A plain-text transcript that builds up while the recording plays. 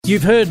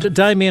You've heard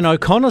Damien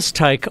O'Connor's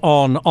take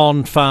on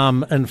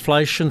on-farm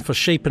inflation for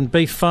sheep and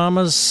beef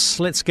farmers.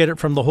 Let's get it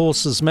from the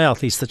horse's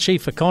mouth. He's the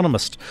chief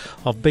economist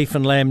of Beef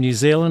and Lamb New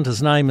Zealand.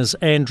 His name is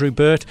Andrew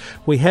Burtt.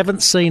 We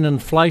haven't seen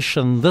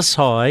inflation this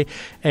high,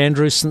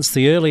 Andrew, since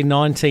the early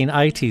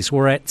 1980s.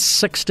 We're at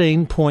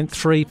 16.3%,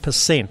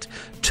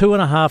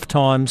 2.5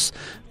 times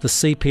the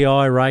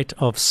CPI rate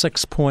of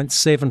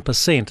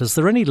 6.7%. Is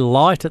there any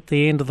light at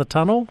the end of the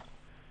tunnel?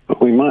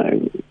 We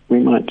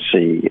might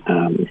see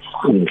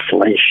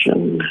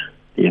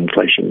the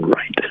inflation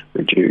rate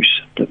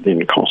reduce, but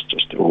then costs are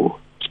still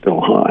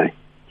high.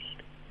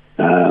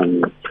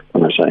 When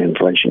I say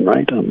inflation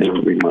rate, I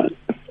mean we might,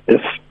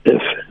 if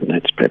and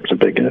that's perhaps a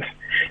big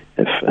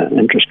if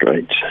interest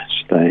rates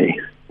stay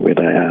where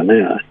they are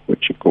now,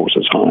 which of course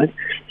is high,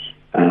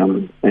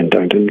 and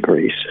don't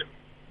increase,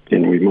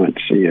 then we might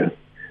see a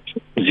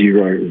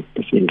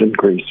 0%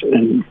 increase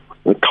in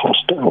the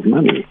cost of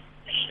money.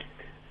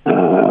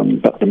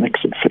 But the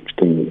mix of fixed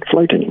and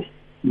floating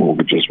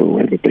mortgages will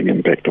have a big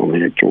impact on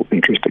the actual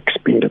interest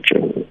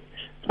expenditure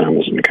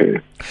farmers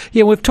incur.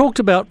 Yeah, we've talked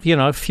about,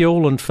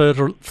 fuel and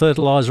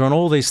fertiliser and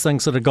all these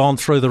things that have gone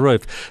through the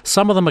roof.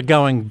 Some of them are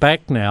going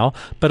back now,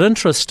 but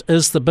interest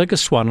is the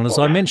biggest one. And as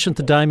I mentioned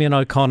to Damien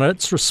O'Connor,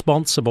 it's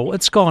responsible.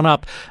 It's gone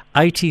up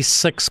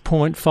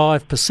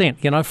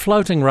 86.5%.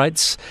 Floating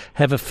rates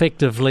have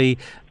effectively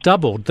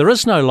doubled. There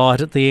is no light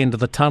at the end of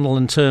the tunnel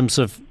in terms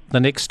of the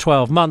next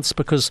 12 months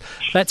because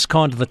that's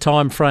kind of the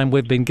time frame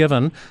we've been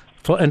given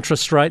for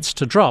interest rates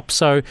to drop.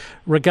 So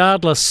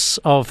regardless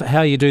of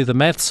how you do the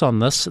maths on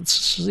this,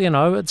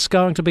 it's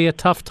going to be a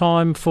tough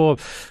time for,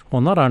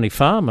 not only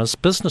farmers,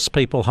 business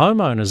people,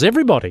 homeowners,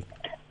 everybody.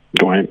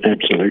 Oh,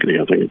 absolutely.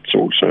 I think it's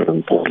also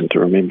important to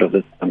remember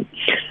that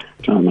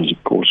farmers,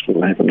 of course,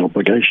 will have an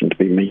obligation to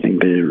be meeting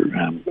their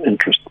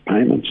interest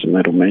payments, and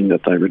that'll mean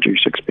that they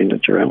reduce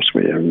expenditure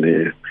elsewhere on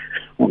their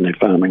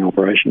farming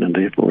operation and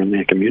therefore in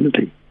their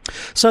community.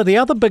 So the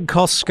other big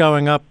costs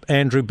going up,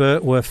 Andrew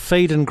Burtt, were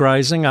feed and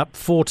grazing up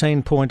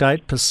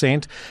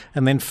 14.8%,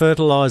 and then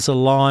fertiliser,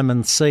 lime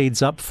and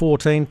seeds up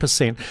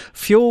 14%.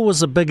 Fuel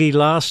was a biggie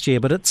last year,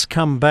 but it's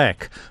come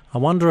back. I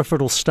wonder if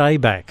it'll stay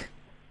back.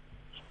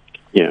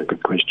 Yeah,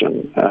 good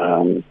question.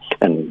 And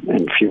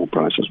fuel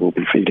prices will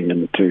be feeding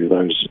into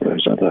those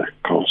other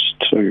costs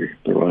too,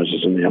 the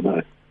rises in the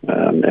other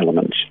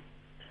elements.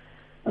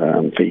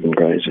 Feed and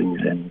grazing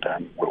and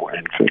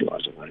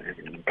fertiliser are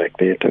having an impact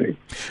there too.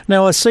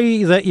 Now, I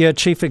see that your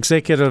Chief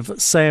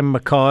Executive, Sam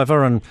Mackay,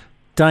 and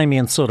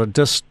Damien sort of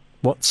dissed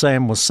what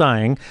Sam was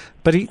saying,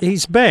 but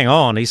he's bang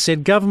on. He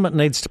said government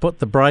needs to put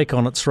the brake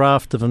on its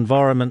raft of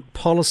environment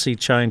policy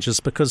changes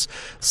because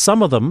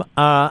some of them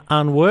are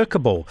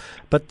unworkable,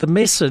 but the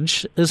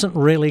message isn't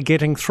really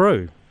getting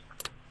through.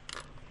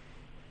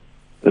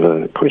 Is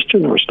it a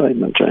question or a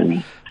statement,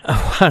 Jamie?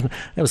 It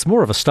was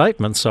more of a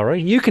statement,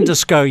 sorry. You can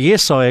just go,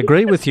 yes, I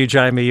agree with you,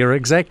 Jamie, you're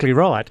exactly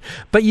right.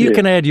 But you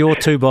can add your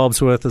 2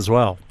 bobs worth as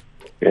well.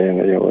 Yeah,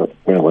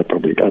 well, I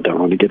don't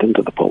want to get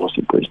into the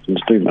policy questions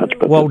too much.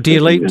 But well, do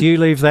you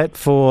leave that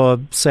for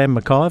Sam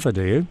Mackay,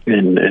 do you?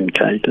 And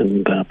Kate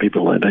and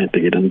people that don't have to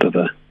get into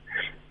the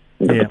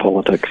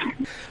politics.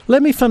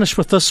 Let me finish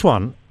with this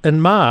one.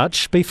 In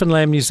March, Beef and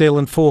Lamb New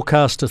Zealand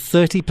forecast a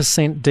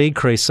 30%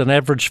 decrease in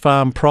average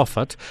farm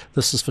profit.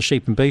 This is for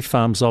sheep and beef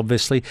farms,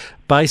 obviously,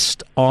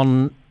 based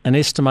on an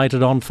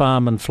estimated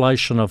on-farm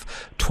inflation of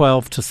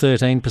 12 to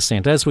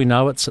 13%. As we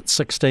know, it's at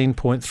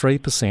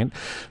 16.3%.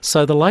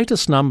 So the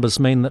latest numbers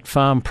mean that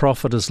farm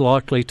profit is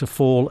likely to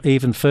fall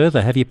even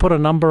further. Have you put a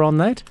number on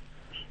that?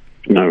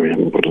 No, we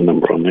haven't put a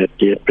number on that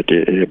yet, but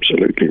you're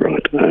absolutely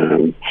right.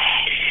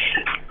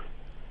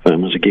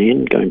 Farmers,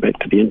 again, going back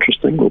to the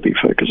interest thing, will be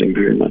focusing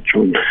very much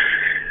on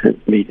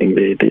meeting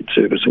their debt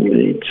servicing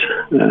needs.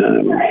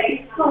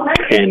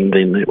 And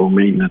then that will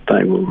mean that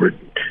they will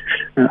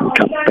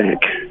cut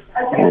back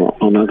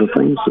on other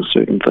things. There's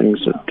certain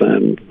things that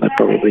they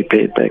probably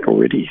pared back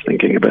already,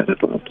 thinking about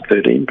it up to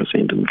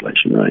 13%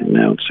 inflation rate.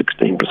 Now it's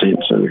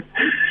 16%, so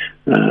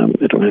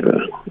it'll have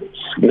a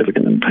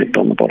significant impact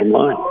on the bottom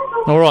line.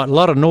 All right, a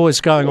lot of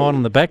noise going on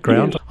in the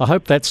background. Yes. I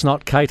hope that's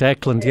not Kate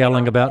Ackland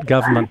yelling about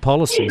government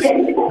policies.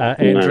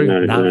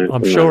 Andrew? No,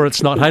 I'm sure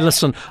it's not. Hey,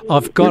 listen,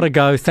 I've got to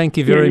go. Thank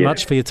you very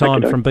much for your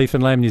time from Beef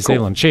and Lamb New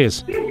Zealand.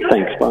 Cheers.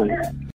 Thanks, bye.